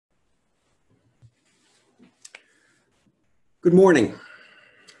Good morning.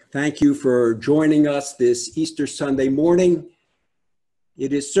 Thank you for joining us this Easter Sunday morning.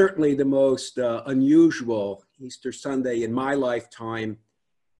 It is certainly the most unusual Easter Sunday in my lifetime,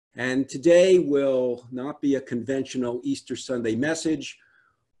 and today will not be a conventional Easter Sunday message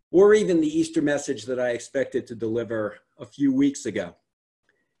or even the Easter message that I expected to deliver a few weeks ago.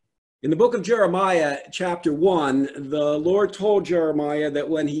 In the book of Jeremiah, chapter 1, the Lord told Jeremiah that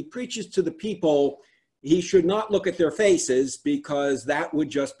when he preaches to the people, he should not look at their faces because that would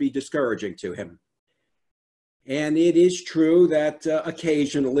just be discouraging to him. And it is true that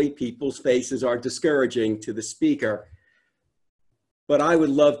occasionally people's faces are discouraging to the speaker, but I would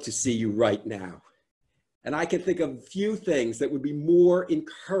love to see you right now. And I can think of few things that would be more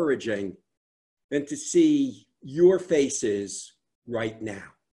encouraging than to see your faces right now.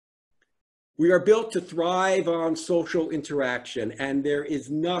 We are built to thrive on social interaction, and there is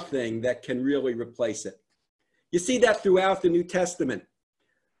nothing that can really replace it. You see that throughout the New Testament.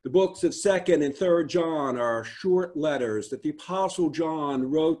 The books of 2nd and 3rd John are short letters that the Apostle John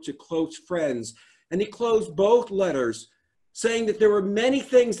wrote to close friends, and he closed both letters saying that there were many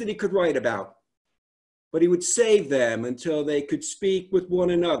things that he could write about, but he would save them until they could speak with one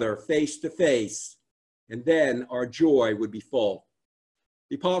another face to face, and then our joy would be full.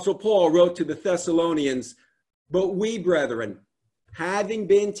 The Apostle Paul wrote to the Thessalonians, "But we, brethren, having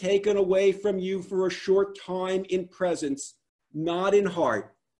been taken away from you for a short time in presence, not in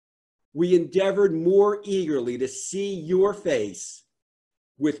heart, we endeavored more eagerly to see your face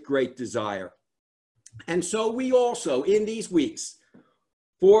with great desire." And so we also, in these weeks,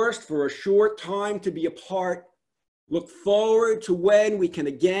 forced for a short time to be apart, look forward to when we can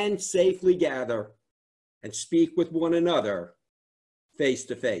again safely gather and speak with one another face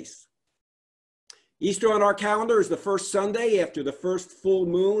to face. Easter on our calendar is the first Sunday after the first full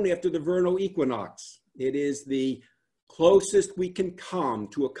moon after the vernal equinox. It is the closest we can come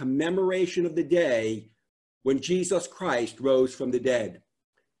to a commemoration of the day when Jesus Christ rose from the dead.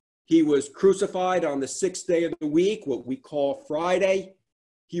 He was crucified on the 6th day of the week, what we call Friday.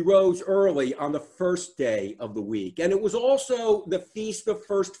 He rose early on the first day of the week. And it was also the Feast of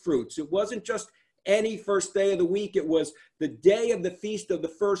First Fruits. It wasn't just any first day of the week. It was the day of the Feast of the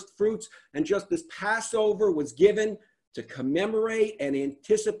First Fruits. And just as Passover was given to commemorate and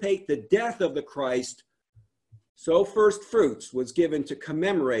anticipate the death of the Christ, so First Fruits was given to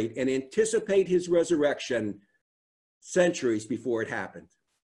commemorate and anticipate his resurrection centuries before it happened.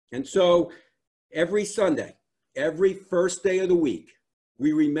 And so every Sunday, every first day of the week,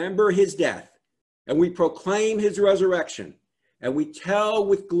 we remember his death and we proclaim his resurrection. And we tell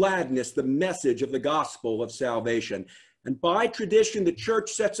with gladness the message of the gospel of salvation. And by tradition, the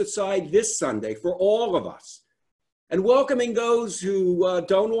church sets aside this Sunday for all of us, and welcoming those who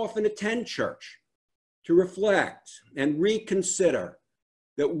don't often attend church to reflect and reconsider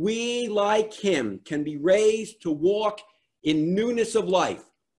that we, like him, can be raised to walk in newness of life,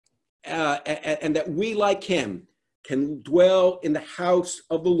 and that we, like him, can dwell in the house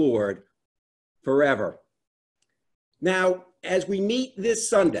of the Lord forever. Now, as we meet this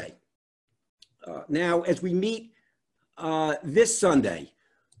Sunday, this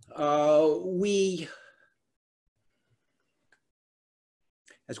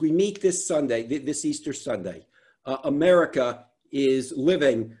Easter Sunday, America is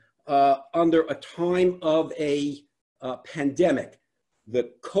living under a time of a pandemic,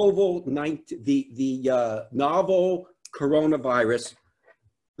 the novel coronavirus,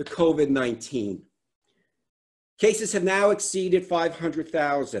 the COVID-19. Cases have now exceeded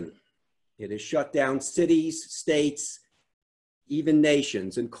 500,000. It has shut down cities, states, even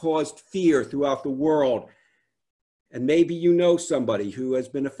nations, and caused fear throughout the world. And maybe you know somebody who has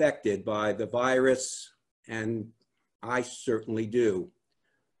been affected by the virus, and I certainly do.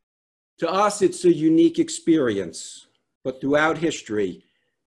 To us, it's a unique experience, but throughout history,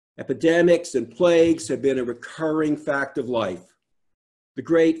 epidemics and plagues have been a recurring fact of life. The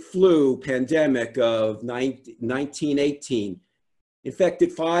great flu pandemic of 1918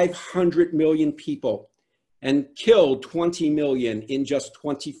 infected 500 million people and killed 20 million in just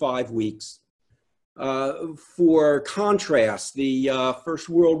 25 weeks. For contrast, the First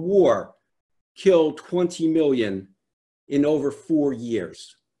World War killed 20 million in over 4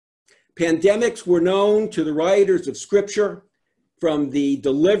 years. Pandemics were known to the writers of Scripture, from the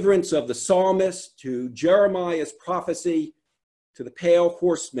deliverance of the psalmist to Jeremiah's prophecy, to the pale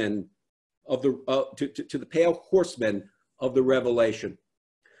horsemen of the pale horsemen of the Revelation.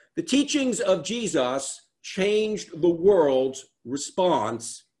 The teachings of Jesus changed the world's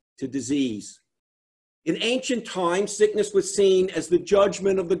response to disease. In ancient times, sickness was seen as the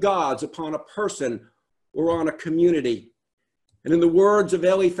judgment of the gods upon a person or on a community. And in the words of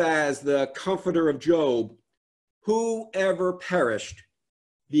Eliphaz, the comforter of Job, who ever perished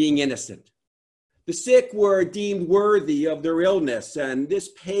being innocent? The sick were deemed worthy of their illness, and this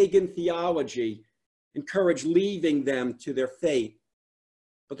pagan theology encouraged leaving them to their fate.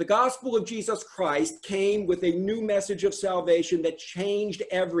 But the gospel of Jesus Christ came with a new message of salvation that changed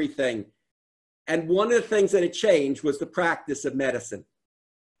everything. And one of the things that it changed was the practice of medicine.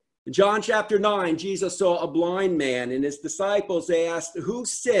 In John chapter 9, Jesus saw a blind man, and his disciples asked, who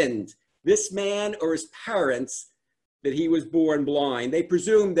sinned, this man or his parents, that he was born blind? They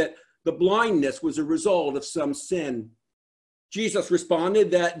presumed that the blindness was a result of some sin. Jesus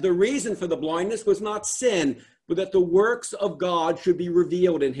responded that the reason for the blindness was not sin, but that the works of God should be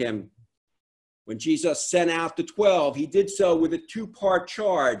revealed in him. When Jesus sent out the 12, he did so with a two-part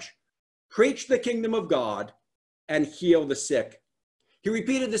charge: preach the kingdom of God and heal the sick. He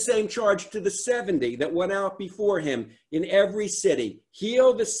repeated the same charge to the 70 that went out before him in every city: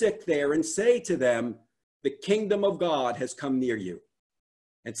 heal the sick there and say to them, the kingdom of God has come near you.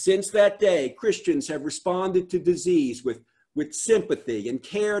 And since that day, Christians have responded to disease with sympathy and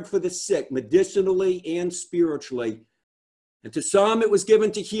cared for the sick medicinally and spiritually. And to some, it was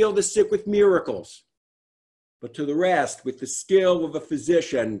given to heal the sick with miracles, but to the rest with the skill of a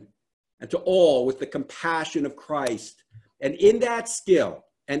physician, and to all with the compassion of Christ. And in that skill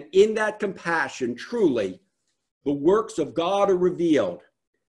and in that compassion, truly, the works of God are revealed,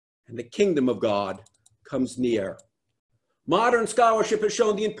 and the kingdom of God comes near. Modern scholarship has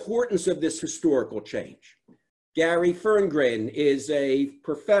shown the importance of this historical change. Gary Ferngren is a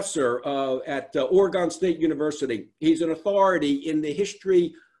professor at Oregon State University. He's an authority in the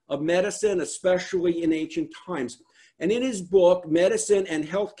history of medicine, especially in ancient times. And in his book, Medicine and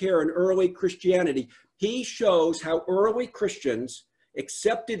Healthcare in Early Christianity, he shows how early Christians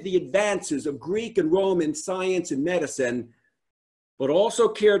accepted the advances of Greek and Roman science and medicine, but also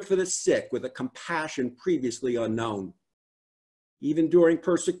cared for the sick with a compassion previously unknown. Even during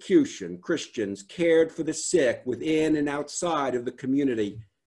persecution, Christians cared for the sick within and outside of the community.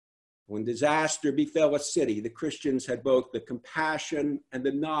 When disaster befell a city, the Christians had both the compassion and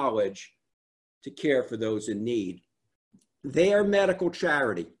the knowledge to care for those in need. Their medical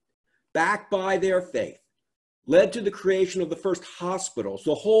charity, backed by their faith, led to the creation of the first hospitals.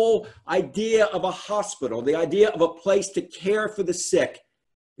 The whole idea of a hospital, the idea of a place to care for the sick,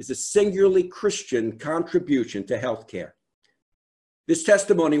 is a singularly Christian contribution to healthcare. This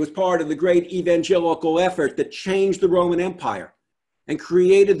testimony was part of the great evangelical effort that changed the Roman Empire and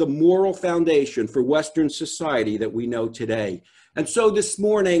created the moral foundation for Western society that we know today. And so this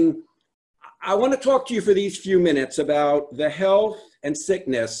morning, I want to talk to you for these few minutes about the health and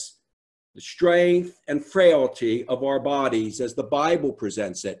sickness, the strength and frailty of our bodies as the Bible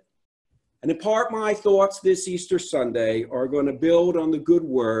presents it. And in part, my thoughts this Easter Sunday are going to build on the good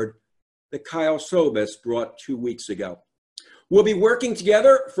word that Kyle Sobis brought 2 weeks ago. We'll be working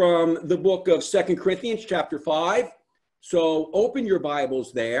together from the book of 2 Corinthians chapter 5. So open your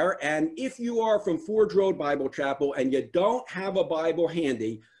Bibles there. And if you are from Forge Road Bible Chapel and you don't have a Bible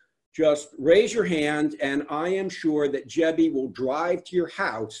handy, just raise your hand and I am sure that Jebby will drive to your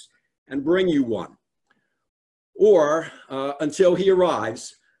house and bring you one. Or until he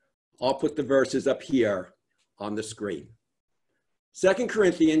arrives, I'll put the verses up here on the screen. 2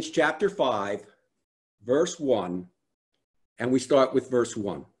 Corinthians chapter 5, verse 1. And we start with verse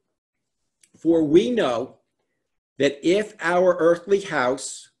 1. For we know that if our earthly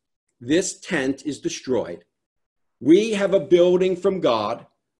house, this tent, is destroyed, we have a building from God,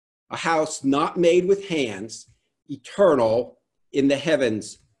 a house not made with hands, eternal in the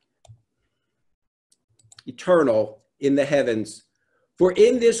heavens. Eternal in the heavens. For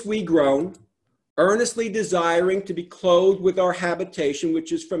in this we groan, earnestly desiring to be clothed with our habitation,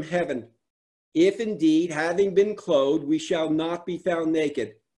 which is from heaven. If indeed, having been clothed, we shall not be found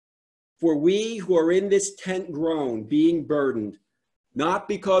naked. For we who are in this tent groan, being burdened, not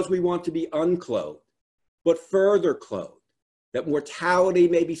because we want to be unclothed, but further clothed, that mortality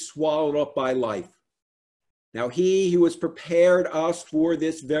may be swallowed up by life. Now he who has prepared us for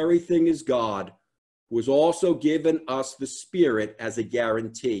this very thing is God, who has also given us the Spirit as a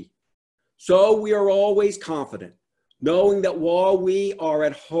guarantee. So we are always confident, knowing that while we are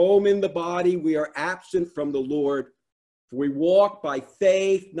at home in the body, we are absent from the Lord. For we walk by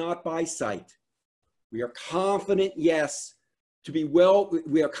faith, not by sight. We are confident, yes, well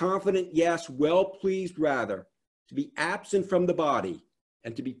pleased rather, to be absent from the body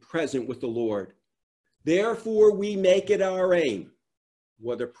and to be present with the Lord. Therefore, we make it our aim,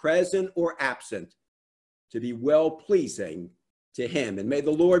 whether present or absent, to be well pleasing to him. And may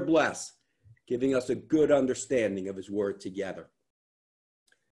the Lord bless, giving us a good understanding of his word together.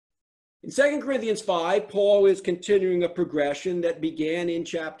 In 2 Corinthians 5, Paul is continuing a progression that began in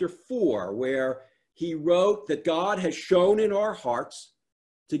chapter 4, where he wrote that God has shown in our hearts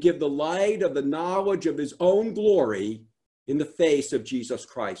to give the light of the knowledge of his own glory in the face of Jesus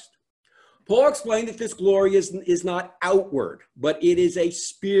Christ. Paul explained that this glory is not outward, but it is a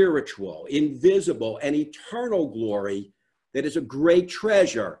spiritual, invisible, and eternal glory that is a great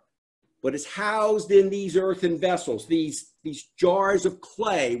treasure, but is housed in these earthen vessels, these jars of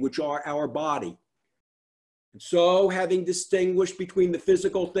clay, which are our body. And so, having distinguished between the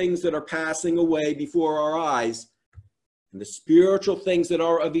physical things that are passing away before our eyes and the spiritual things that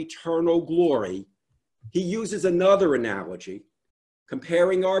are of eternal glory, he uses another analogy,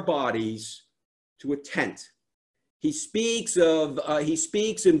 comparing our bodies to a tent. He speaks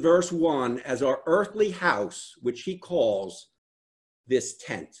in verse 1 as our earthly house, which he calls this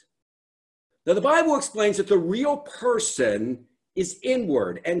tent. Now, the Bible explains that the real person is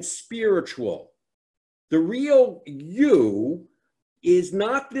inward and spiritual. The real you is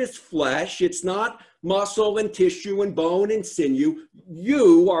not this flesh. It's not muscle and tissue and bone and sinew.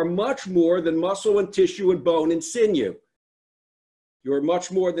 You are much more than muscle and tissue and bone and sinew. You're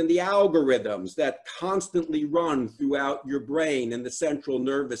much more than the algorithms that constantly run throughout your brain and the central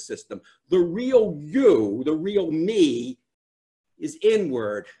nervous system. The real you, the real me, is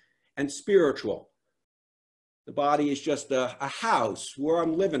inward and spiritual. The body is just a house where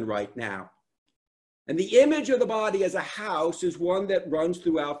I'm living right now. And the image of the body as a house is one that runs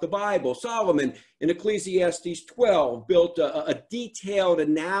throughout the Bible. Solomon in Ecclesiastes 12 built a detailed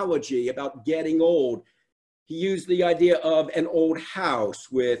analogy about getting old. He used the idea of an old house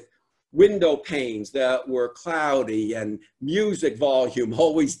with window panes that were cloudy and music volume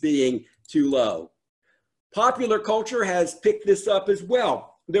always being too low. Popular culture has picked this up as well.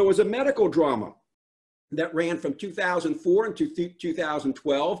 There was a medical drama that ran from 2004 into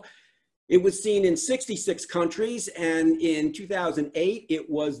 2012. It was seen in 66 countries, and in 2008, it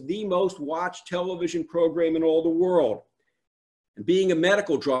was the most watched television program in all the world. And being a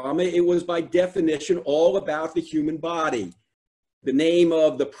medical drama, it was by definition all about the human body. The name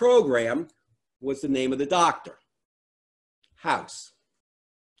of the program was the name of the doctor, House.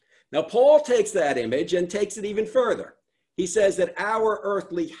 Now, Paul takes that image and takes it even further. He says that our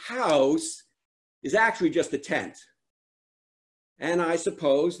earthly house is actually just a tent. And I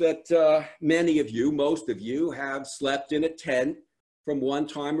suppose that many of you, most of you, have slept in a tent from one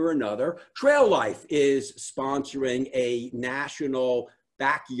time or another. Trail Life is sponsoring a national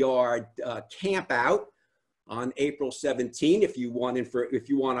backyard camp out on April 17. If you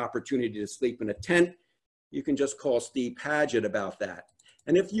want opportunity to sleep in a tent, you can just call Steve Paget about that.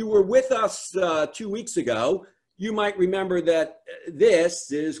 And if you were with us 2 weeks ago, you might remember that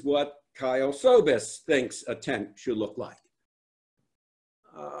this is what Kyle Sobis thinks a tent should look like.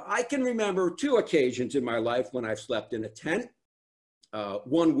 I can remember 2 occasions in my life when I've slept in a tent.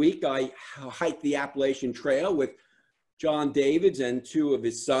 One week I hiked the Appalachian Trail with John Davids and 2 of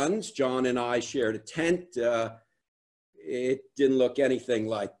his sons. John and I shared a tent. It didn't look anything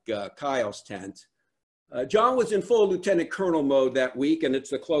like Kyle's tent. John was in full lieutenant colonel mode that week, and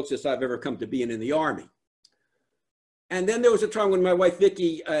it's the closest I've ever come to being in the Army. And then there was a time when my wife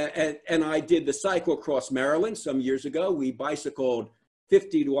Vicki and I did the cycle across Maryland some years ago. We bicycled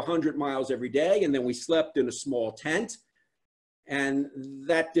 50 to 100 miles every day, and then we slept in a small tent. And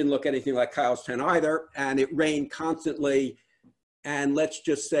that didn't look anything like Kyle's tent either. And it rained constantly. And let's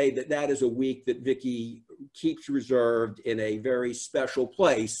just say that that is a week that Vicki keeps reserved in a very special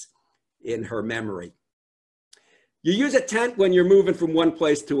place in her memory. You use a tent when you're moving from one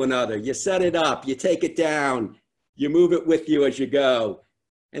place to another. You set it up, you take it down, you move it with you as you go.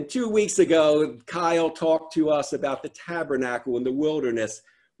 And 2 weeks ago, Kyle talked to us about the tabernacle in the wilderness,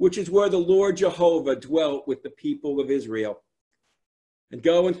 which is where the Lord Jehovah dwelt with the people of Israel. And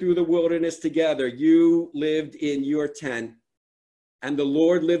going through the wilderness together, you lived in your tent, and the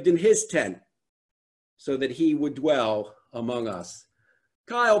Lord lived in his tent so that he would dwell among us.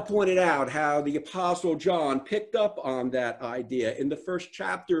 Kyle pointed out how the Apostle John picked up on that idea in the first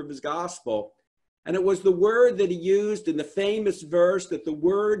chapter of his gospel. And it was the word that he used in the famous verse that the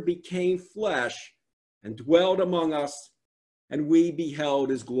word became flesh and dwelled among us, and we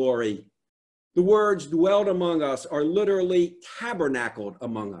beheld his glory. The words dwelled among us are literally tabernacled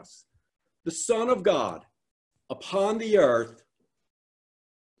among us. The Son of God upon the earth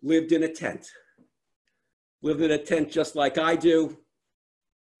lived in a tent. Lived in a tent just like I do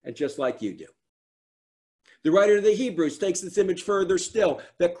and just like you do. The writer of the Hebrews takes this image further still,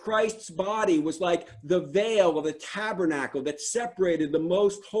 that Christ's body was like the veil of the tabernacle that separated the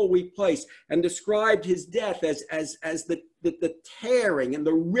most holy place, and described his death as the tearing and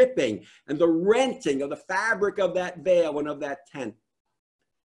the ripping and the renting of the fabric of that veil and of that tent.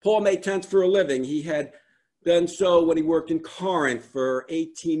 Paul made tents for a living. He had done so when he worked in Corinth for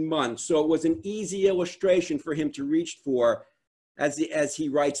 18 months. So it was an easy illustration for him to reach for as he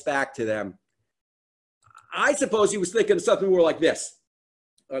writes back to them. I suppose he was thinking of something more like this: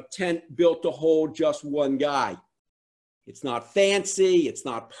 a tent built to hold just one guy. It's not fancy, it's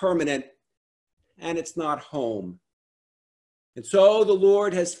not permanent, and it's not home. And so the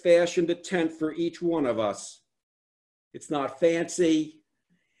Lord has fashioned a tent for each one of us. It's not fancy,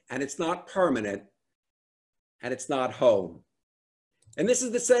 and it's not permanent, and it's not home. And this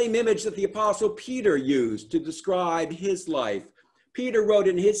is the same image that the Apostle Peter used to describe his life. Peter wrote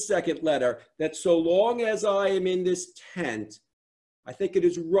in his second letter that so long as I am in this tent, I think it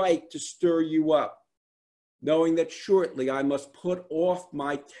is right to stir you up, knowing that shortly I must put off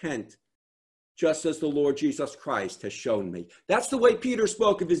my tent, just as the Lord Jesus Christ has shown me. That's the way Peter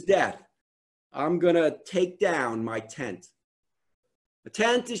spoke of his death. I'm going to take down my tent. A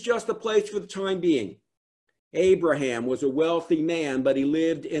tent is just a place for the time being. Abraham was a wealthy man, but he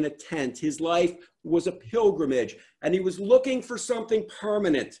lived in a tent. His life was a pilgrimage, and he was looking for something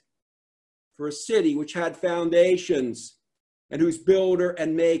permanent, for a city which had foundations and whose builder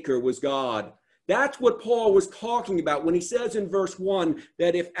and maker was God. That's what Paul was talking about when he says in verse 1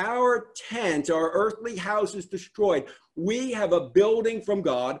 that if our tent, our earthly house, is destroyed, we have a building from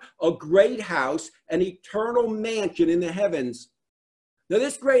God, a great house, an eternal mansion in the heavens. Now,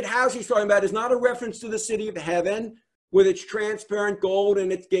 this great house he's talking about is not a reference to the city of heaven with its transparent gold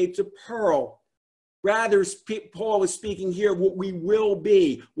and its gates of pearl. Rather, Paul is speaking here what we will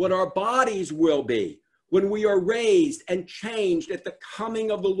be, what our bodies will be when we are raised and changed at the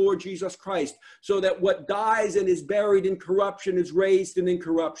coming of the Lord Jesus Christ, so that what dies and is buried in corruption is raised in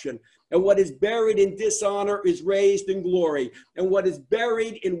incorruption, and what is buried in dishonor is raised in glory, and what is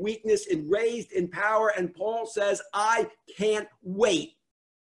buried in weakness is raised in power. And Paul says, I can't wait.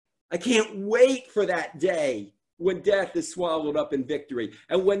 I can't wait for that day when death is swallowed up in victory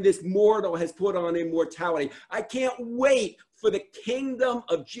and when this mortal has put on immortality. I can't wait for the kingdom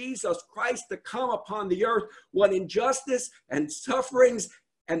of Jesus Christ to come upon the earth when injustice and sufferings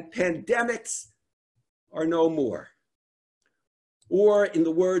and pandemics are no more. Or in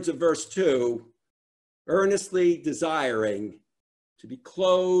the words of verse 2, earnestly desiring to be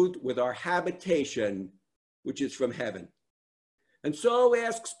clothed with our habitation, which is from heaven. And so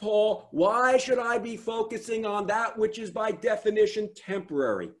asks Paul, why should I be focusing on that which is by definition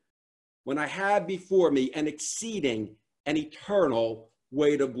temporary, when I have before me an exceeding and eternal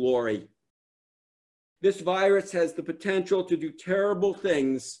weight of glory? This virus has the potential to do terrible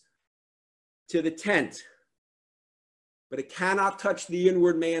things to the tent, but it cannot touch the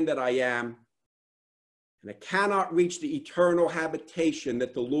inward man that I am, and it cannot reach the eternal habitation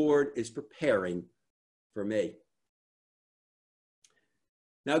that the Lord is preparing for me.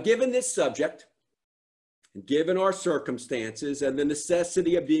 Now, given this subject, and given our circumstances and the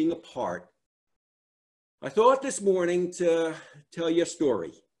necessity of being apart, I thought this morning to tell you a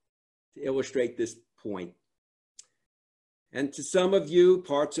story to illustrate this point. And to some of you,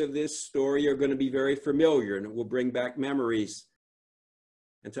 parts of this story are going to be very familiar, and it will bring back memories.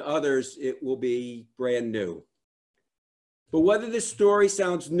 And to others, it will be brand new. But whether this story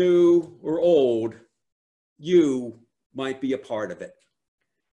sounds new or old, you might be a part of it.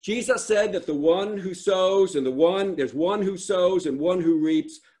 Jesus said that the one who sows and there's one who sows and one who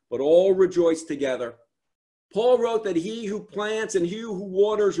reaps, but all rejoice together. Paul wrote that he who plants and he who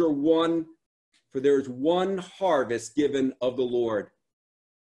waters are one, for there is one harvest given of the Lord.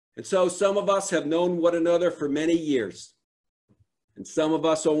 And so some of us have known one another for many years, and some of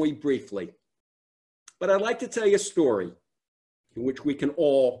us only briefly. But I'd like to tell you a story in which we can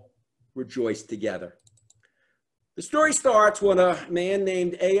all rejoice together. The story starts when a man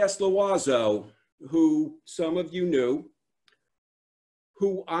named A.S. Loiseau, who some of you knew,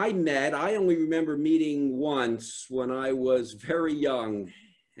 who I met, I only remember meeting once when I was very young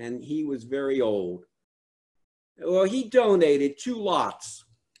and he was very old. Well, he donated 2 lots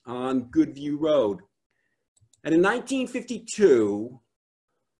on Goodview Road. And in 1952,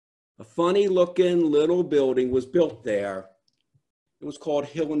 a funny looking little building was built there. It was called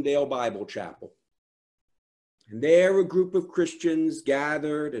Hillendale Bible Chapel. And there a group of Christians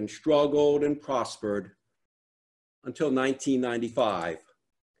gathered and struggled and prospered until 1995.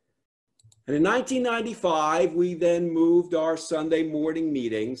 And in 1995, we then moved our Sunday morning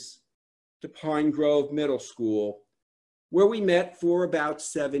meetings to Pine Grove Middle School, where we met for about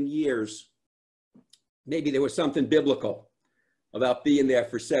 7 years. Maybe there was something biblical about being there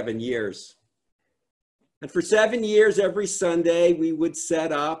for 7 years. And for 7 years, every Sunday, we would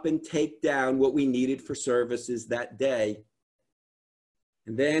set up and take down what we needed for services that day.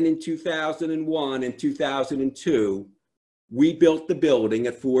 And then in 2001 and 2002, we built the building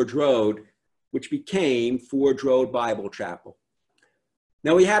at Forge Road, which became Forge Road Bible Chapel.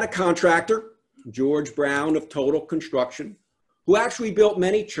 Now, we had a contractor, George Brown of Total Construction, who actually built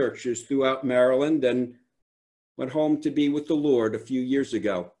many churches throughout Maryland and went home to be with the Lord a few years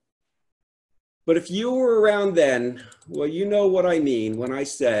ago. But if you were around then, well, you know what I mean when I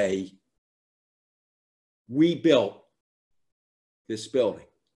say we built this building.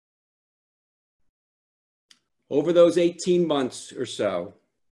 Over those 18 months or so,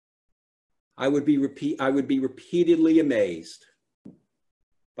 I would be repeatedly amazed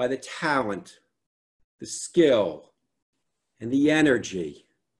by the talent, the skill, and the energy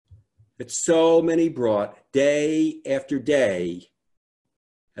that so many brought day after day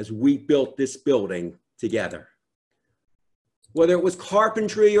as we built this building together. Whether it was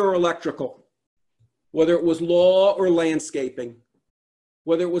carpentry or electrical, whether it was law or landscaping,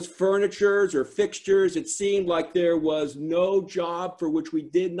 whether it was furnitures or fixtures, it seemed like there was no job for which we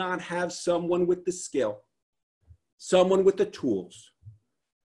did not have someone with the skill, someone with the tools,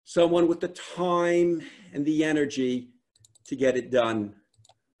 someone with the time and the energy to get it done.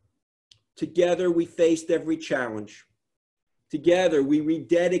 Together, we faced every challenge. Together, we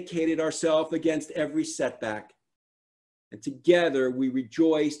rededicated ourselves against every setback. And together, we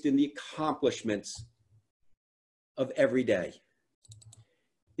rejoiced in the accomplishments of every day.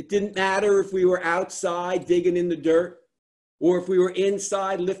 It didn't matter if we were outside digging in the dirt or if we were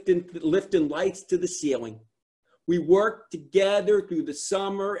inside lifting lights to the ceiling. We worked together through the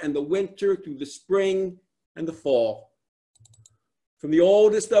summer and the winter, through the spring and the fall. From the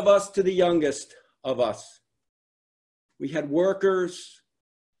oldest of us to the youngest of us. We had workers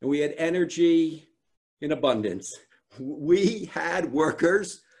and we had energy in abundance. We had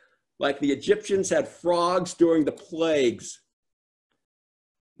workers like the Egyptians had frogs during the plagues.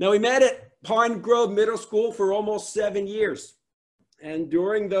 Now, we met at Pine Grove Middle School for almost 7 years. And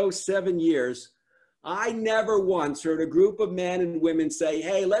during those 7 years, I never once heard a group of men and women say,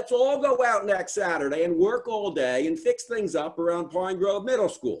 hey, let's all go out next Saturday and work all day and fix things up around Pine Grove Middle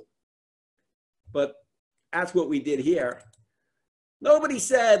School. But that's what we did here. Nobody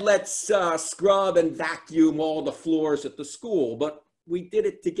said, let's scrub and vacuum all the floors at the school, but we did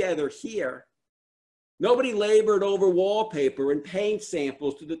it together here. Nobody labored over wallpaper and paint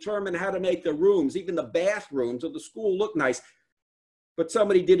samples to determine how to make the rooms, even the bathrooms of the school, look nice. But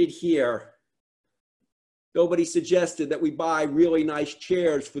somebody did it here. Nobody suggested that we buy really nice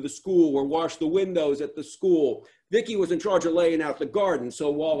chairs for the school or wash the windows at the school. Vicki was in charge of laying out the garden,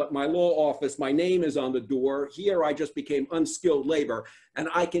 so while at my law office my name is on the door, here I just became unskilled labor. And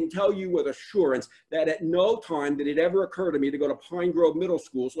I can tell you with assurance that at no time did it ever occur to me to go to Pine Grove Middle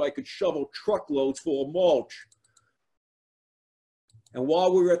School so I could shovel truckloads full of mulch. And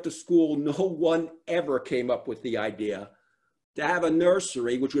while we were at the school, no one ever came up with the idea to have a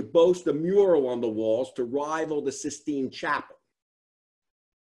nursery which would boast a mural on the walls to rival the Sistine Chapel.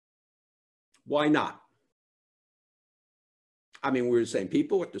 Why not? I mean, we were the same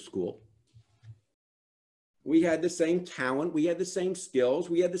people at the school. We had the same talent. We had the same skills.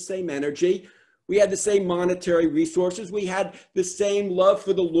 We had the same energy. We had the same monetary resources. We had the same love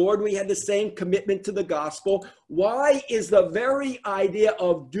for the Lord. We had the same commitment to the gospel. Why is the very idea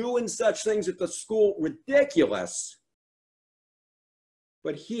of doing such things at the school ridiculous?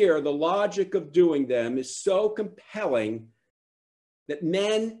 But here, the logic of doing them is so compelling that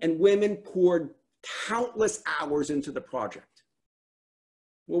men and women poured countless hours into the project.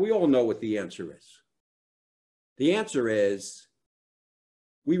 Well, we all know what the answer is. The answer is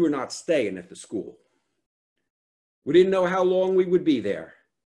we were not staying at the school. We didn't know how long we would be there,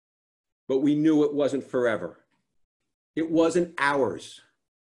 but we knew it wasn't forever. It wasn't ours.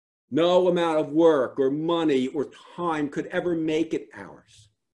 No amount of work or money or time could ever make it ours.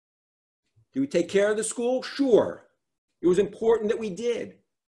 Did we take care of the school? Sure. It was important that we did.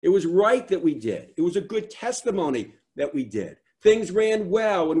 It was right that we did. It was a good testimony that we did. Things ran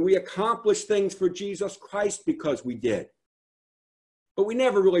well and we accomplished things for Jesus Christ because we did. But we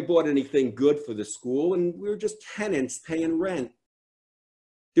never really bought anything good for the school and we were just tenants paying rent.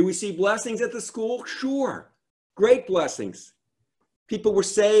 Did we see blessings at the school? Sure. Great blessings. People were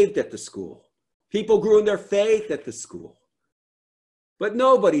saved at the school. People grew in their faith at the school. But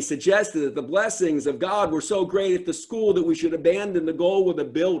nobody suggested that the blessings of God were so great at the school that we should abandon the goal of the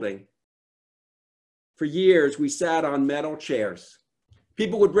building For years, we sat on metal chairs.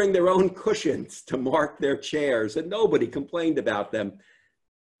 People would bring their own cushions to mark their chairs, and nobody complained about them.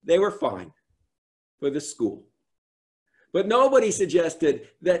 They were fine for the school. But nobody suggested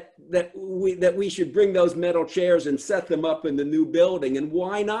that we should bring those metal chairs and set them up in the new building. And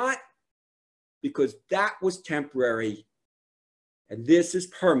why not? Because that was temporary, and this is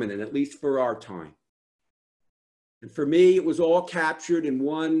permanent, at least for our time. And for me, it was all captured in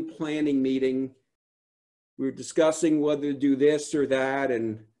one planning meeting. We were discussing whether to do this or that,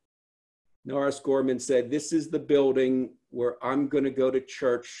 and Norris Gorman said, "This is the building where I'm going to go to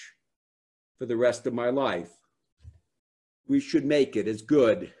church for the rest of my life. We should make it as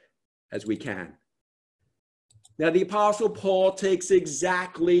good as we can." Now, the Apostle Paul takes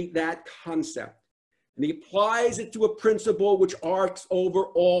exactly that concept, and he applies it to a principle which arcs over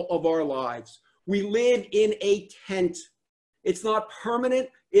all of our lives. We live in a tent. It's not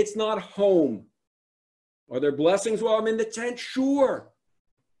permanent. It's not home. Are there blessings while I'm in the tent? Sure.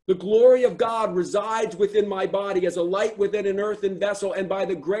 The glory of God resides within my body as a light within an earthen vessel, and by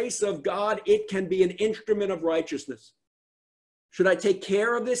the grace of God, it can be an instrument of righteousness. Should I take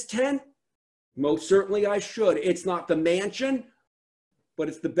care of this tent? Most certainly I should. It's not the mansion, but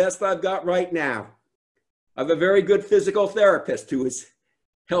it's the best I've got right now. I have a very good physical therapist who is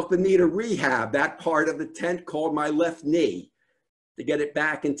helping me to rehab that part of the tent called my left knee to get it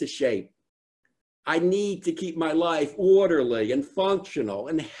back into shape. I need to keep my life orderly and functional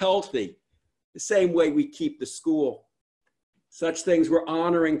and healthy, the same way we keep the school. Such things were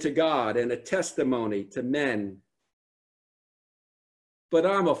honoring to God and a testimony to men. But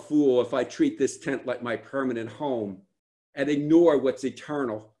I'm a fool if I treat this tent like my permanent home and ignore what's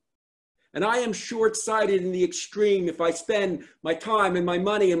eternal. And I am short-sighted in the extreme if I spend my time and my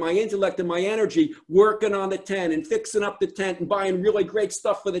money and my intellect and my energy working on the tent and fixing up the tent and buying really great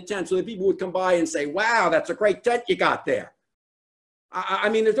stuff for the tent so that people would come by and say, "Wow, that's a great tent you got there." I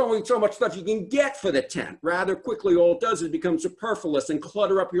mean, there's only so much stuff you can get for the tent. Rather quickly, all it does is become superfluous and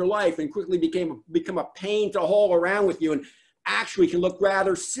clutter up your life and quickly become a pain to haul around with you and actually can look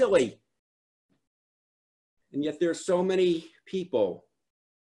rather silly. And yet there are so many people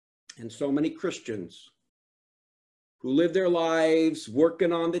and so many Christians who live their lives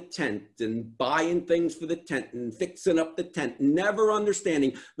working on the tent and buying things for the tent and fixing up the tent, never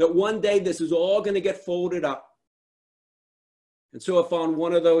understanding that one day this is all going to get folded up. And so if on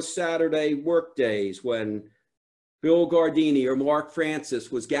one of those Saturday work days when Bill Gardini or Mark Francis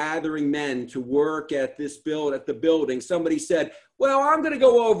was gathering men to work at the building, somebody said, "Well, I'm going to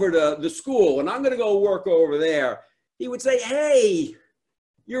go over to the school and I'm going to go work over there," he would say, "Hey,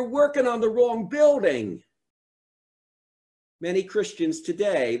 you're working on the wrong building." Many Christians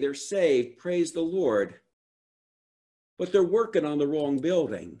today, they're saved, praise the Lord, but they're working on the wrong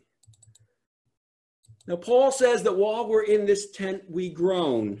building. Now, Paul says that while we're in this tent, we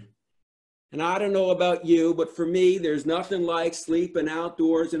groan. And I don't know about you, but for me, there's nothing like sleeping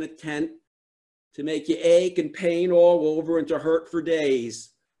outdoors in a tent to make you ache and pain all over and to hurt for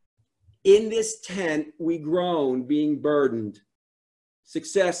days. In this tent, we groan, being burdened.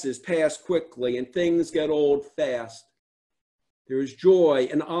 Successes pass quickly and things get old fast. There is joy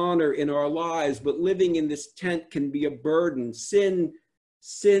and honor in our lives, but living in this tent can be a burden. Sin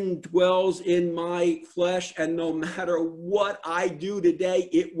dwells in my flesh, and no matter what I do today,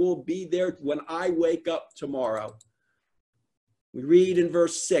 it will be there when I wake up tomorrow. We read in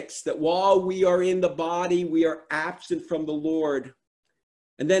verse 6 that while we are in the body, we are absent from the Lord.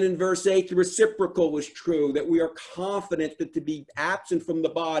 And then in verse 8, the reciprocal is true, that we are confident that to be absent from the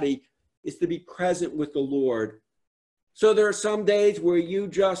body is to be present with the Lord. So there are some days where you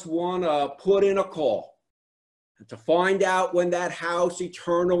just want to put in a call and to find out when that house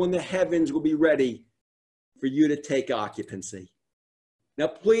eternal in the heavens will be ready for you to take occupancy. Now,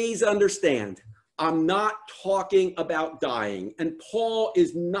 please understand, I'm not talking about dying, and Paul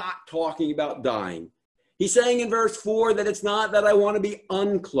is not talking about dying. He's saying in verse 4 that it's not that I want to be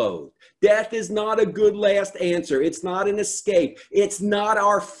unclothed. Death is not a good last answer. It's not an escape. It's not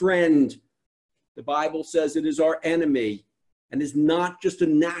our friend. The Bible says it is our enemy and is not just a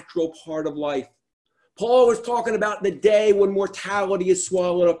natural part of life. Paul was talking about the day when mortality is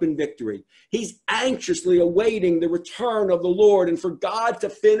swallowed up in victory. He's anxiously awaiting the return of the Lord and for God to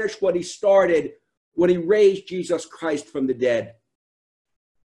finish what he started when he raised Jesus Christ from the dead.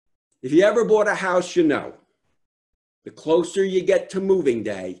 If you ever bought a house, you know, the closer you get to moving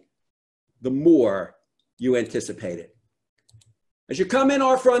day, the more you anticipate it. As you come in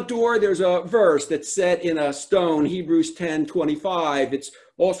our front door, there's a verse that's set in a stone, Hebrews 10:25. It's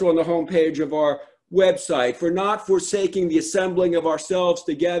also on the homepage of our website. "For not forsaking the assembling of ourselves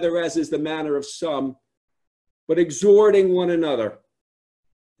together, as is the manner of some, but exhorting one another,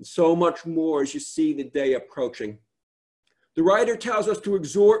 and so much more as you see the day approaching. The writer tells us to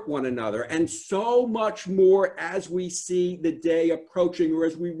exhort one another, and so much more as we see the day approaching, or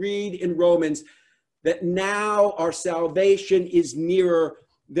as we read in Romans, that now our salvation is nearer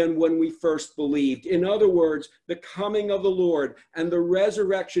than when we first believed. In other words, the coming of the Lord and the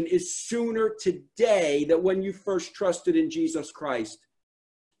resurrection is sooner today than when you first trusted in Jesus Christ.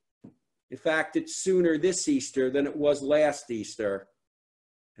 In fact, it's sooner this Easter than it was last Easter,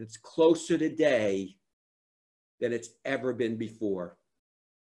 and it's closer today than it's ever been before.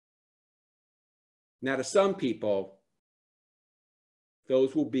 Now, to some people,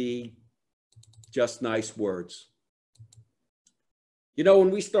 those will be just nice words. You know,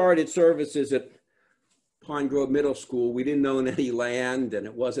 when we started services at Pine Grove Middle School, we didn't own any land, and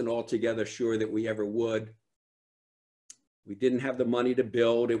it wasn't altogether sure that we ever would. We didn't have the money to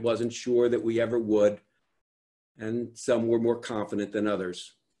build. It wasn't sure that we ever would. And some were more confident than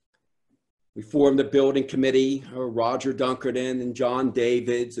others. We formed the building committee, Roger Dunkerton and John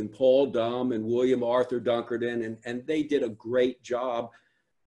Davids and Paul Dumm and William Arthur Dunkerton, and they did a great job.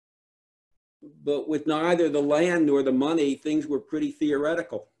 But with neither the land nor the money, things were pretty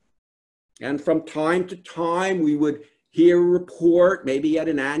theoretical. And from time to time, we would hear a report, maybe at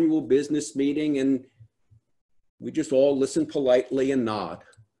an annual business meeting, and we just all listen politely and nod.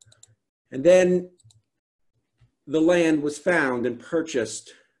 And then the land was found and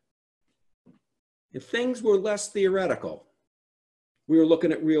purchased. And things were less theoretical. We were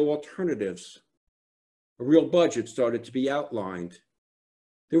looking at real alternatives. A real budget started to be outlined.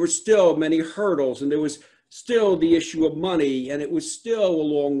 There were still many hurdles, and there was still the issue of money, and it was still a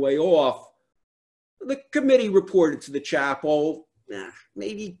long way off. The committee reported to the chapel,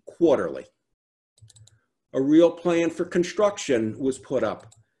 maybe quarterly. A real plan for construction was put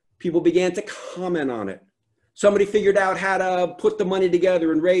up. People began to comment on it. Somebody figured out how to put the money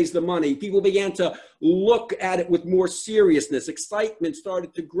together and raise the money. People began to look at it with more seriousness. Excitement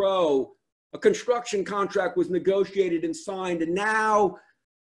started to grow. A construction contract was negotiated and signed, and now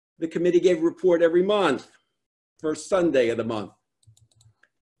the committee gave a report every month, first Sunday of the month.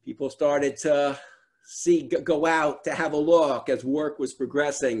 People started to go out to have a look as work was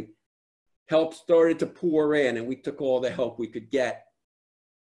progressing. Help started to pour in, and we took all the help we could get.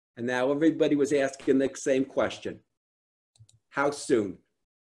 And now everybody was asking the same question. How soon?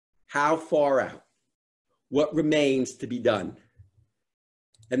 How far out? What remains to be done?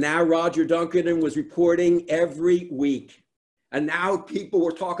 And now Roger Dunkerton was reporting every week. And now people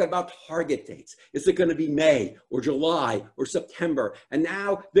were talking about target dates. Is it going to be May or July or September? And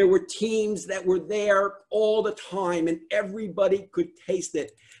now there were teams that were there all the time, and everybody could taste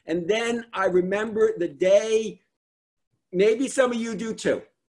it. And then I remember the day, maybe some of you do too,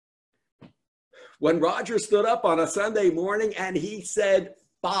 when Roger stood up on a Sunday morning and he said,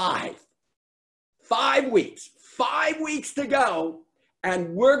 5 weeks to go,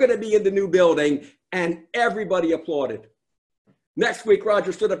 and we're going to be in the new building, and everybody applauded. Next week,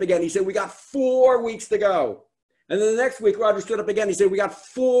 Roger stood up again. He said, we got 4 weeks to go. And then the next week, Roger stood up again. He said, we got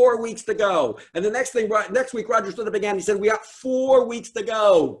 4 weeks to go. And the next week, Roger stood up again. He said, we got 4 weeks to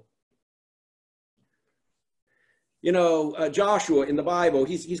go. You know, Joshua in the Bible,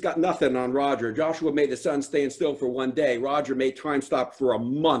 he's got nothing on Roger. Joshua made the sun stand still for 1 day. Roger made time stop for a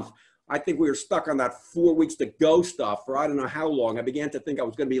month. I think we were stuck on that 4 weeks to go stuff for I don't know how long. I began to think I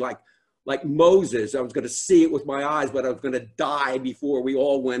was going to be like Moses. I was going to see it with my eyes, but I was going to die before we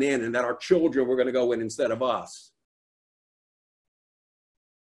all went in, and that our children were going to go in instead of us.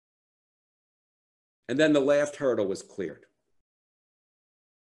 And then the last hurdle was cleared.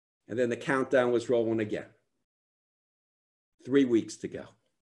 And then the countdown was rolling again. 3 weeks to go.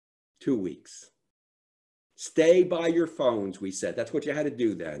 2 weeks. Stay by your phones, we said. That's what you had to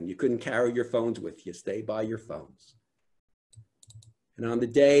do then. You couldn't carry your phones with you. Stay by your phones. And on the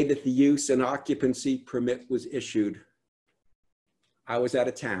day that the use and occupancy permit was issued, I was out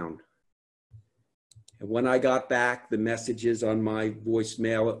of town. And when I got back, the messages on my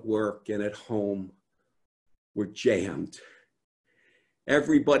voicemail at work and at home were jammed.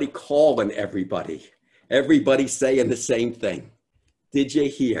 Everybody calling everybody. Everybody saying the same thing. Did you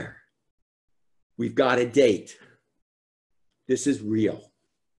hear? We've got a date. This is real.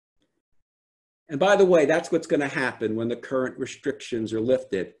 And by the way, that's what's going to happen when the current restrictions are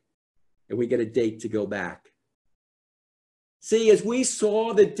lifted and we get a date to go back. See, as we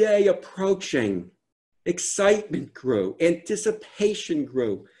saw the day approaching, excitement grew, anticipation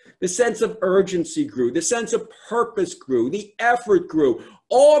grew, the sense of urgency grew, the sense of purpose grew, the effort grew,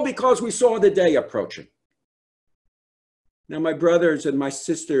 all because we saw the day approaching. Now, my brothers and my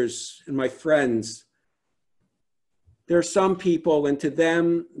sisters and my friends, There are some people, and to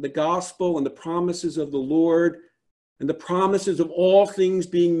them, the gospel and the promises of the Lord and the promises of all things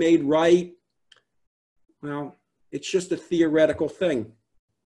being made right, well, it's just a theoretical thing.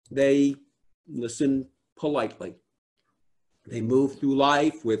 They listen politely. They move through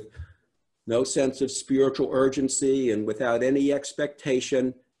life with no sense of spiritual urgency and without any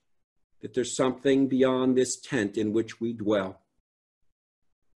expectation that there's something beyond this tent in which we dwell.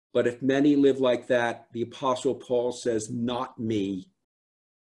 But if many live like that, the Apostle Paul says, not me.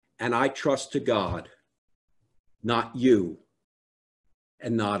 And I trust to God, not you,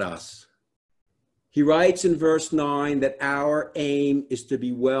 and not us. He writes in verse 9 that our aim is to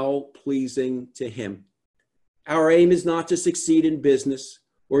be well-pleasing to him. Our aim is not to succeed in business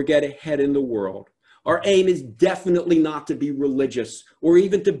or get ahead in the world. Our aim is definitely not to be religious or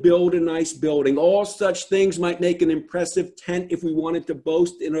even to build a nice building. All such things might make an impressive tent if we wanted to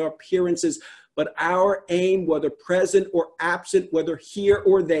boast in our appearances, but our aim, whether present or absent, whether here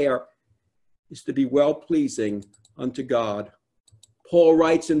or there, is to be well-pleasing unto God. Paul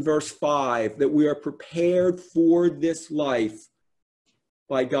writes in verse 5 that we are prepared for this life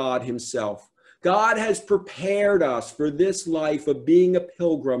by God himself. God has prepared us for this life of being a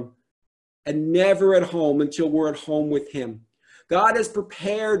pilgrim and never at home until we're at home with him. God has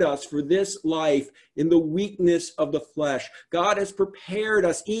prepared us for this life in the weakness of the flesh. God has prepared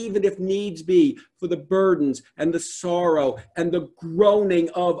us, even if needs be, for the burdens and the sorrow and the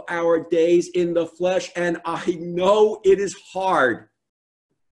groaning of our days in the flesh. And I know it is hard.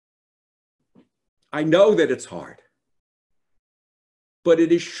 I know that it's hard, but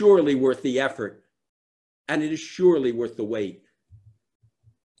it is surely worth the effort, and it is surely worth the wait.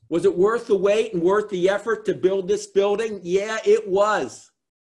 Was it worth the wait and worth the effort to build this building? Yeah, it was.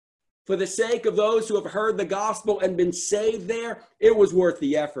 For the sake of those who have heard the gospel and been saved there, it was worth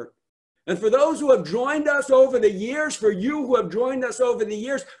the effort. And for those who have joined us over the years, for you who have joined us over the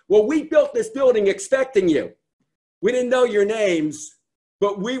years, well, we built this building expecting you. We didn't know your names,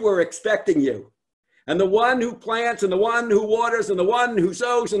 but we were expecting you. And the one who plants and the one who waters and the one who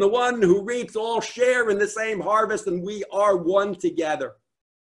sows and the one who reaps all share in the same harvest, and we are one together.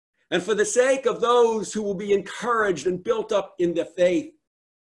 And for the sake of those who will be encouraged and built up in the faith,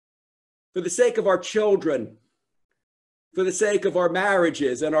 for the sake of our children, for the sake of our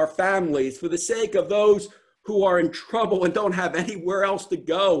marriages and our families, for the sake of those who are in trouble and don't have anywhere else to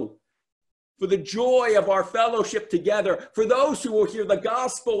go, for the joy of our fellowship together, for those who will hear the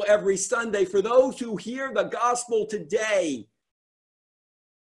gospel every Sunday, for those who hear the gospel today,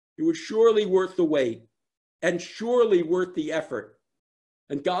 it was surely worth the wait and surely worth the effort.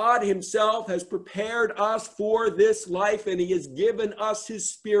 And God himself has prepared us for this life, and he has given us his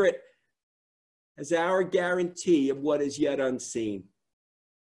Spirit as our guarantee of what is yet unseen.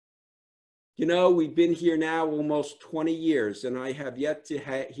 You know, we've been here now almost 20 years, and I have yet to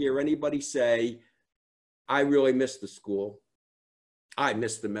hear anybody say, I really miss the school. I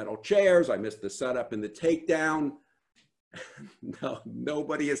miss the metal chairs. I miss the setup and the takedown. No,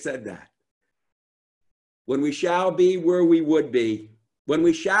 nobody has said that. When we shall be where we would be, when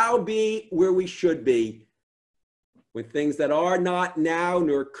we shall be where we should be, when things that are not now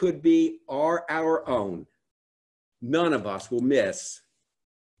nor could be are our own, none of us will miss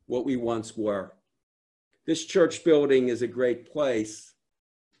what we once were. This church building is a great place.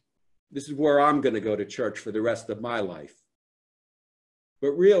 This is where I'm going to go to church for the rest of my life.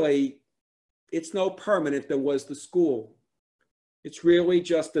 But really, it's no permanent than was the school. It's really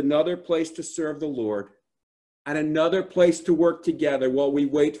just another place to serve the Lord and another place to work together while we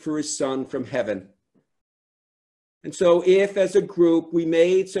wait for his Son from heaven. And so if, as a group, we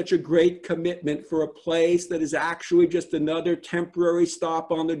made such a great commitment for a place that is actually just another temporary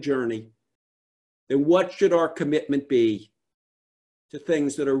stop on the journey, then what should our commitment be to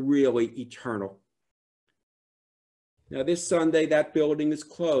things that are really eternal? Now, this Sunday, that building is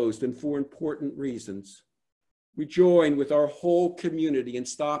closed, and for important reasons. We join with our whole community in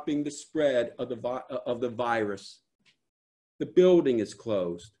stopping the spread of the virus. The building is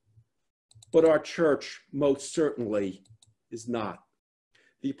closed, but our church most certainly is not.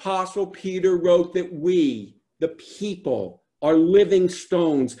 The Apostle Peter wrote that we, the people, are living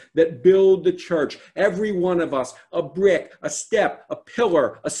stones that build the church. Every one of us, a brick, a step, a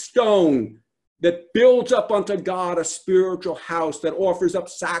pillar, a stone that builds up unto God a spiritual house that offers up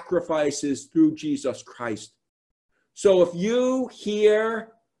sacrifices through Jesus Christ. So if you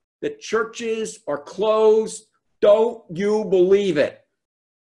hear that churches are closed, don't you believe it.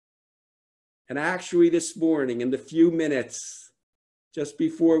 And actually this morning, in the few minutes just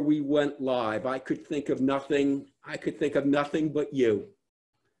before we went live, I could think of nothing but you,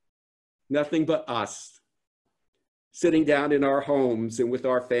 nothing but us. sitting down in our homes and with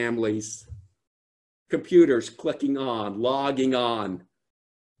our families, computers clicking on, logging on,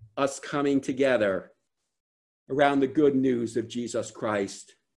 us coming together around the good news of Jesus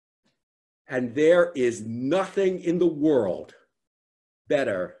Christ. And there is nothing in the world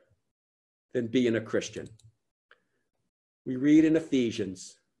better than being a Christian. We read in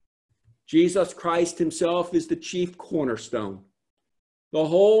Ephesians, Jesus Christ himself is the chief cornerstone. The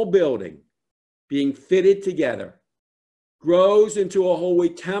whole building, being fitted together, grows into a holy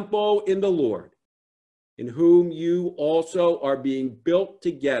temple in the Lord, in whom you also are being built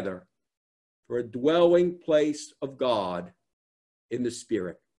together for a dwelling place of God in the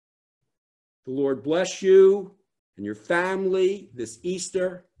Spirit. The Lord bless you and your family this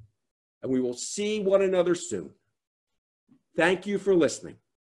Easter, and we will see one another soon. Thank you for listening.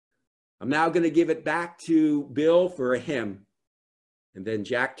 I'm now going to give it back to Bill for a hymn, and then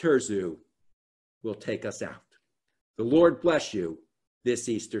Jack Terzu will take us out. The Lord bless you this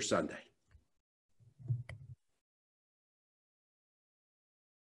Easter Sunday.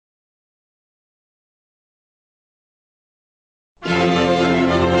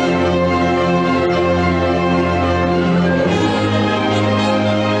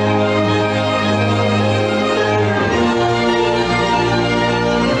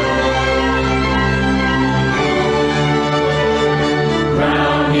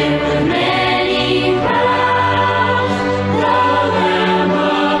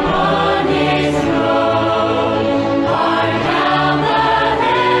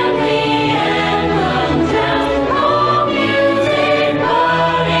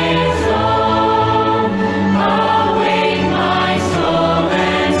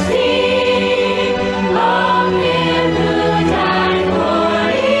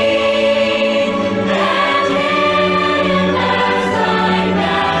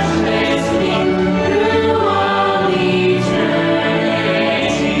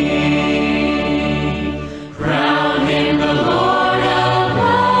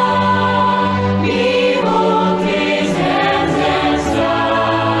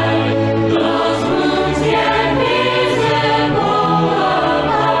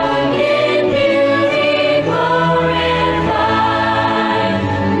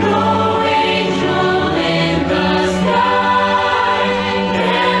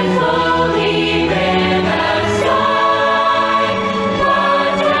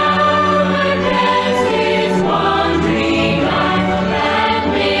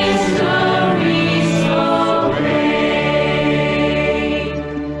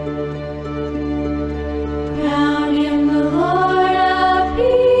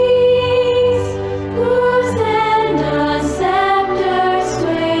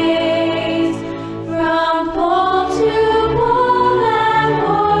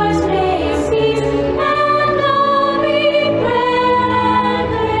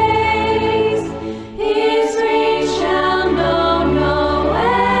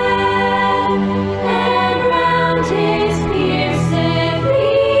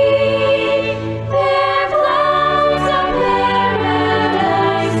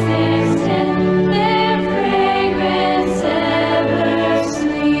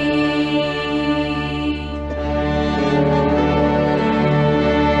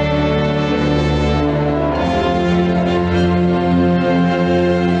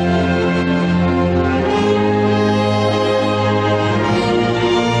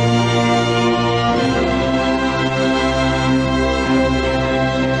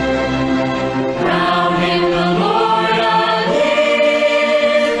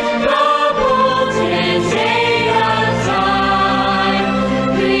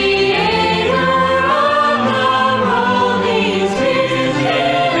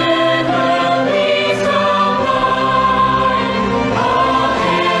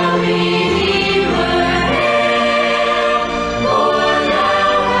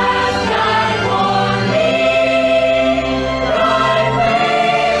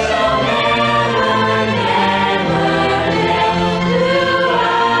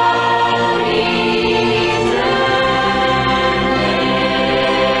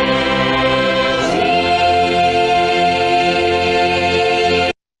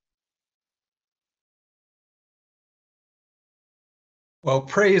 Well,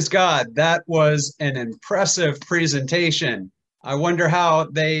 praise God. That was an impressive presentation. I wonder how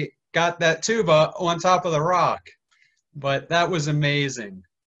they got that tuba on top of the rock, but that was amazing.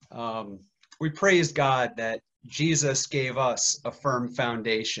 We praise God that Jesus gave us a firm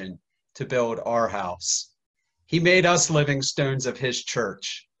foundation to build our house. He made us living stones of his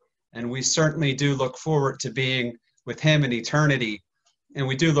church, and we certainly do look forward to being with him in eternity And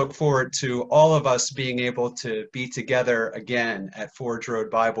we do look forward to all of us being able to be together again at Forge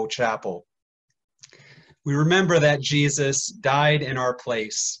Road Bible Chapel. We remember that Jesus died in our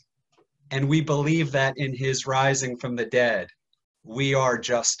place, and we believe that in his rising from the dead, we are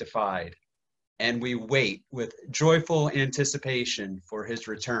justified, and we wait with joyful anticipation for his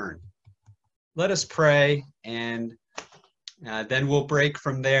return. Let us pray, and then we'll break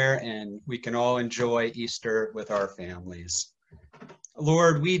from there, and we can all enjoy Easter with our families.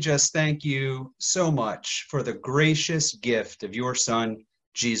 Lord, we just thank you so much for the gracious gift of your Son,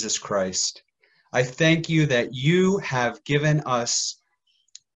 Jesus Christ. I thank you that you have given us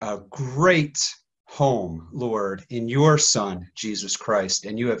a great home, Lord, in your Son, Jesus Christ,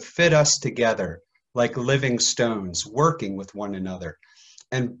 and you have fit us together like living stones, working with one another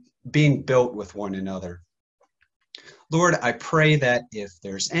and being built with one another. Lord, I pray that if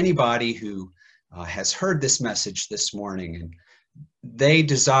there's anybody who has heard this message this morning and they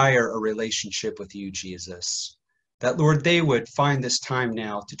desire a relationship with you, Jesus, that, Lord, they would find this time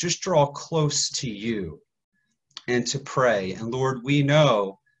now to just draw close to you and to pray. And Lord, we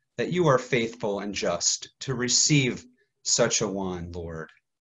know that you are faithful and just to receive such a one, Lord,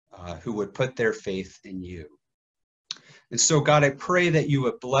 who would put their faith in you. And so, God, I pray that you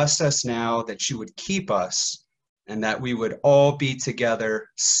would bless us now, that you would keep us, and that we would all be together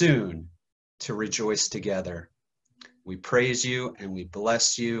soon to rejoice together. We praise you and we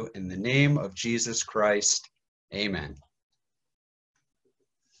bless you in the name of Jesus Christ. Amen.